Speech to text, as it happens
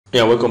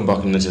Yeah, welcome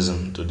back,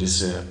 Netizen, to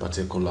this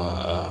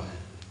particular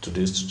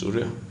today's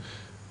tutorial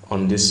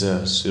on this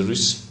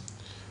series.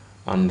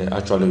 And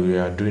actually, we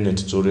are doing a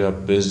tutorial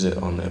based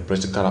on a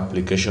practical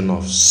application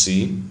of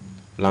C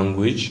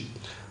language.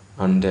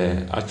 And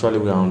actually,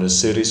 we are on a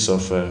series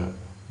of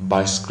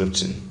bash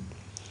scripting.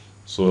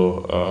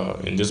 So,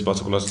 in this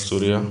particular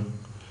tutorial,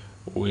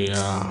 we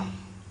are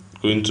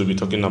going to be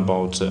talking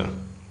about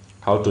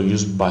how to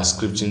use bash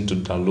scripting to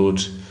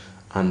download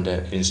and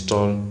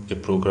install a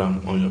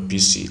program on your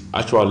PC.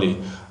 Actually,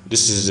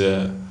 this is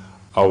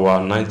our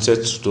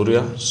 90th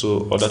tutorial,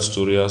 so other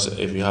tutorials,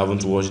 if you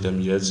haven't watched them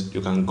yet,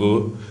 you can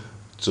go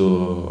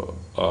to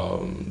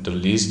the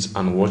list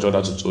and watch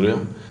other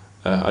tutorial.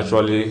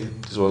 Actually,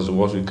 this was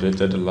what we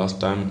created the last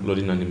time,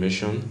 loading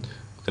animation.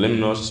 Okay, let me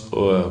not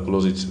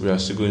close it. We are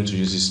still going to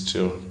use this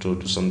to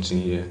do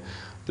something here.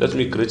 Let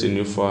me create a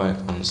new file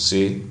and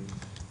say,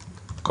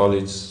 call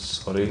it,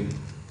 sorry,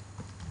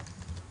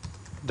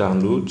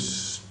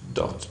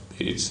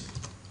 download.page.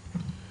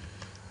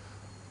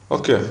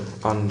 Okay,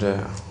 and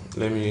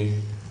let me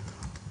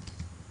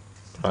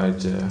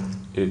write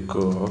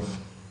echo of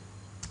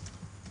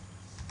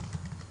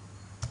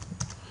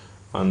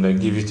and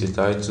give it a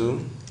title,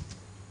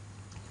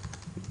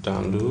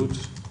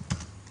 download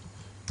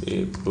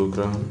a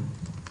program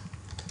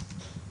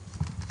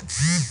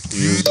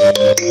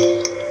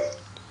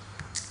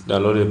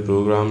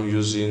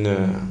using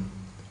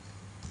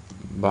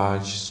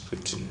bash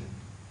scripting.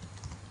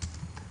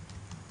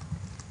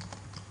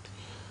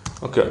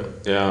 Okay,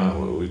 yeah,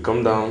 we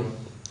come down.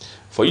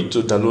 For you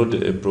to download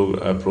a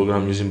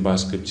program using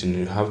bash scripting,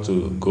 you have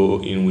to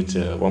go in with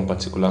one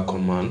particular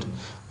command,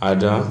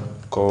 either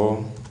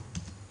call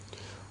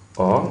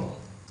or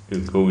you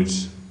go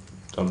with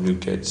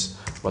wget.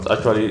 But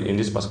actually, in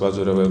this particular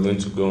tutorial, we're going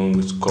to go in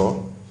with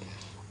call,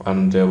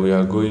 and we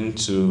are going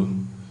to,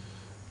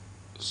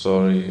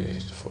 sorry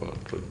for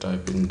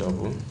typing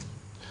double.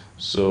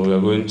 So we are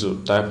going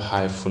to type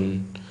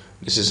hyphen.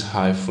 This is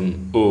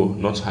hyphen o,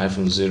 not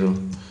hyphen 0.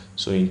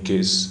 So in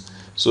case,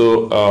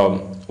 so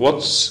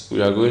what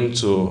we are going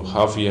to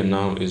have here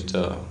now is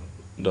the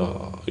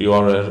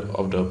URL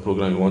of the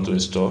program you want to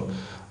install.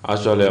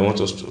 Actually, I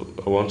want us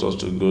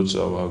to go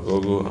to our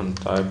Google and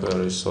type a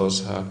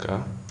resource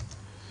hacker.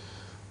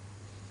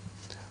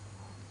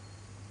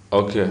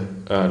 Okay,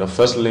 the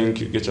first link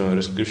you get in the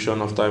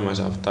description. After you might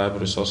have typed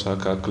resource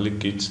hacker,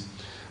 click it.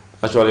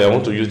 Actually, I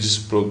want to use this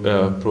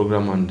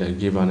program and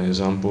give an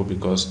example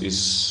because it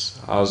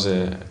has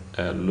a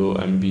low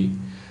MB.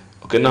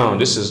 Okay, now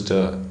this is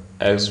the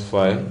X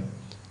file.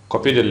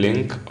 Copy the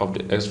link of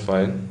the X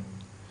file.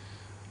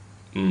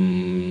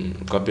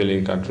 Copy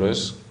link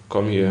address.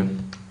 Come here.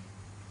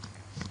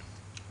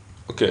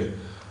 Okay,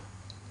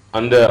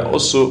 and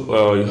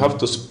also you have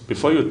to,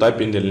 before you type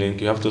in the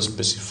link, you have to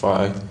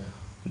specify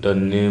the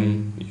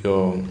name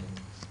your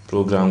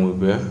program will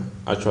be.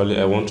 Actually,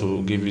 I want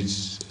to give it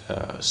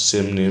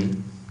same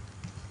name,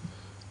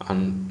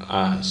 and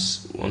I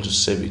want to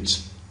save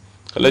it.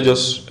 Okay, let's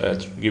just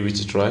give it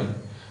a try.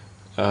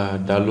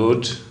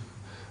 Download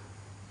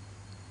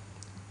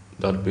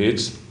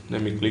 .page.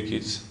 Let me click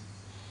it.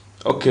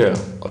 Okay,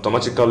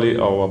 automatically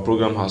our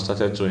program has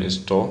started to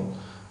install.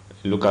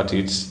 Look at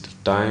it, the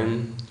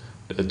time,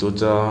 the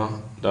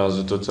total, that's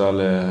the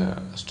total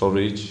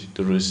storage,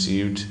 the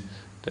received,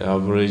 the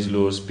average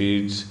load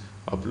speed,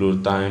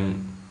 upload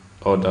time,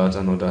 all that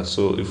and all that.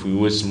 So if we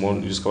wait small,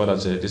 you discover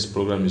that this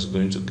program is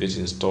going to get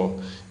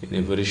installed in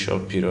a very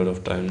short period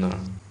of time now.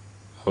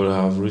 I will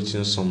have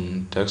written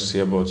some text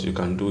here, but you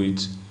can do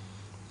it.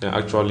 Then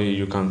actually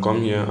you can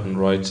come here and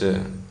write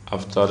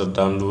after the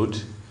download,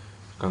 you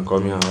can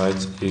come here and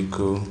write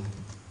echo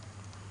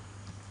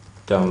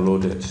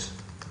downloaded.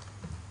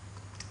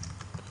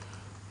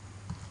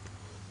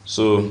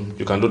 So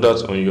you can do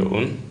that on your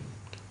own,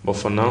 but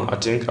for now I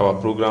think our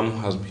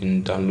program has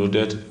been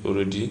downloaded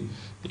already.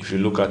 If you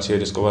look at here,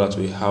 discover that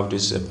we have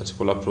this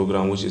particular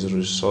program, which is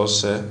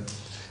resource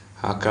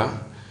hacker.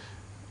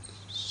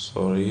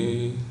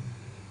 Sorry.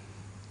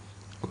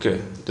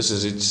 Okay, this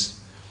is it.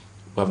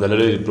 We have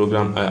downloaded the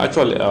program.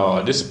 Actually,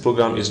 this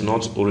program is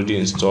not already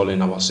installed in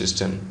our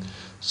system,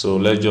 so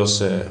let's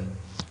just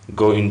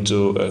go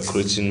into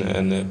creating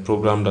a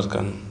program that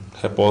can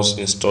help us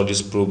install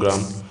this program,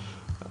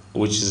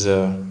 which is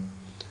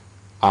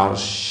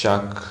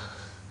rshack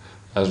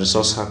as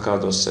resource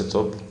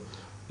hacker.setup.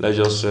 Let's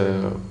just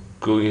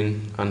go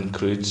in and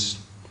create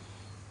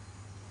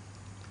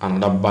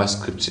another bash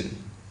scripting.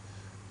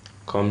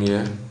 Come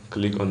here,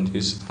 click on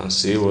this and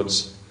say what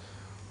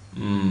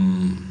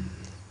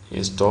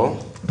install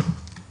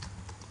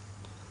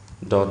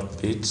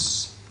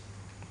 .bits,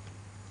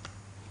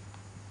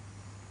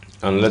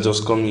 and let's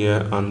just come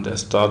here and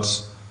start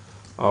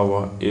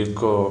our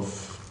echo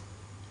of.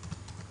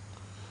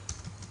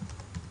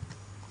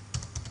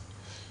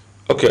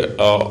 Okay,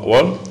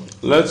 well,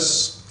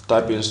 let's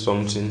type in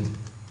something,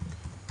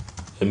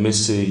 a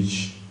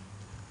message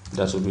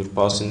that will be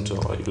passing to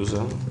our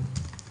user,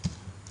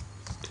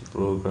 the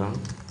program.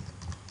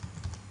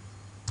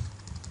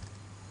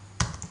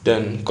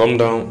 Then come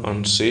down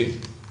and say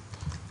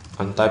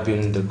and type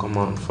in the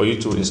command. For you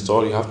to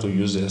install, you have to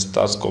use the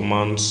start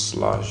command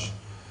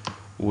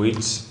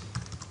 /with,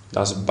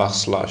 that's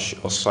backslash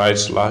or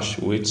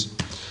 /with.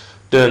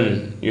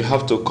 Then you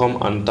have to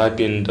come and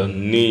type in the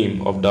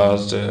name of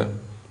that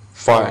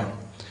file.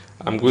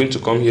 I'm going to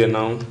come here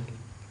now.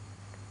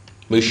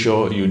 Make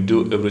sure you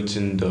do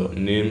everything. The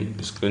name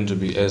is going to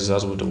be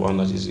exact with the one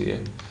that is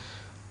here.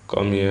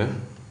 Come here.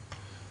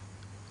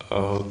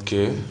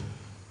 Okay.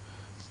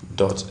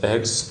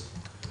 .x.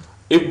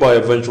 If by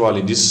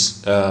eventually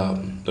this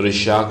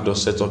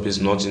reshark.setup is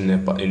not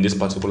in this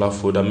particular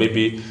folder,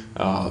 maybe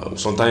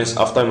sometimes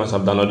after I must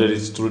have downloaded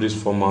it through this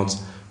format,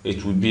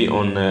 it will be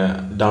on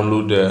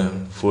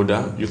download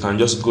folder. You can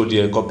just go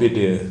there,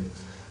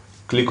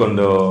 click on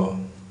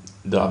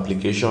the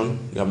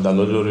application you have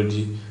downloaded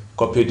already,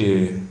 copy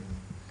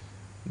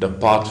the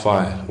path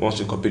file. Once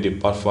you copy the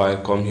path file,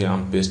 come here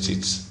and paste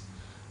it.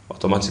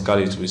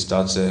 Automatically it will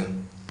start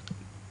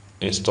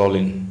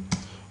installing.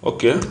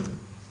 Okay,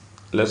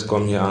 let's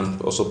come here and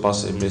also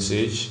pass a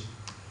message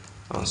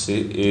and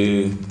say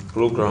a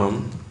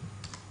program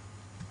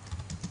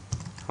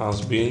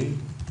has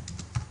been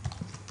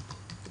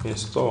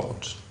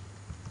installed.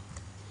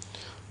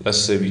 Let's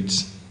save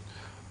it.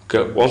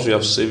 Okay, once we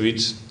have saved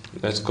it,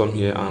 let's come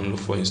here and look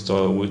for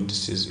install with.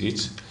 This is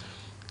it.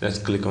 Let's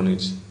click on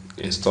it.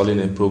 Installing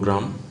a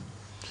program.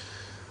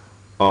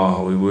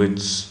 We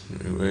wait.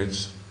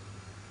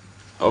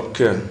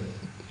 Okay,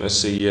 let's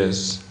say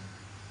yes.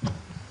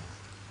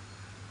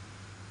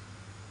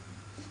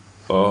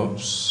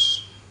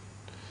 Oops.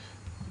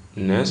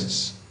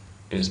 Next,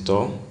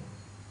 install,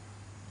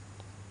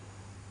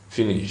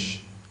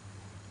 finish.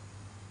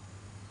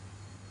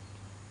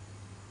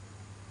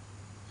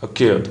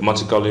 Okay,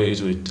 automatically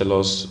it will tell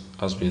us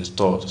has been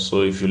installed.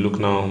 So if you look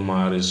now,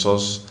 my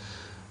resource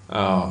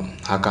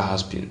hacker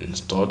has been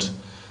installed,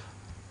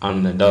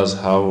 and that's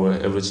how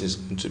everything is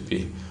going to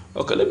be.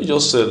 Okay, let me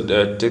just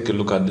take a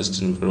look at this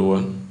thing very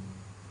well.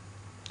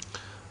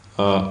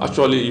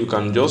 Actually, you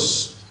can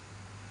just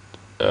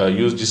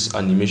use this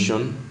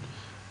animation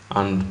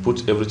and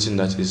put everything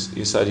that is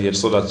inside here,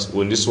 so that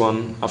when this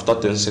one, after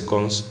 10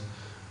 seconds,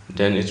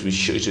 then it will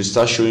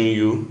start showing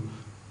you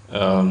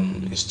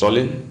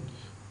installing,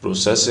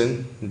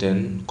 processing,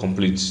 then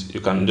complete. You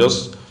can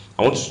just,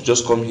 I want you to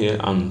just come here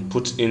and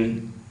put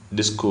in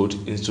this code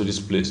into this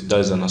place. That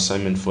is an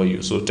assignment for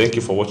you. So thank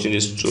you for watching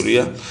this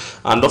tutorial,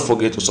 and don't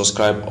forget to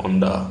subscribe on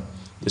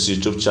this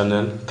YouTube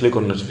channel. Click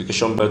on the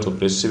notification bell to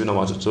receive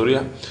our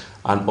tutorial,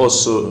 and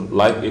also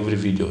like every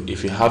video.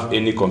 If you have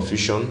any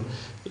confusion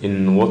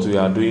in what we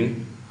are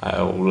doing,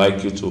 I would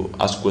like you to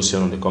ask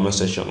questions on the comment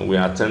section. We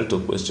attend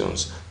to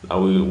questions.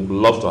 We would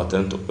love to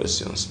attend to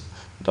questions.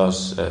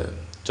 That's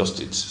just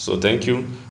it. So thank you.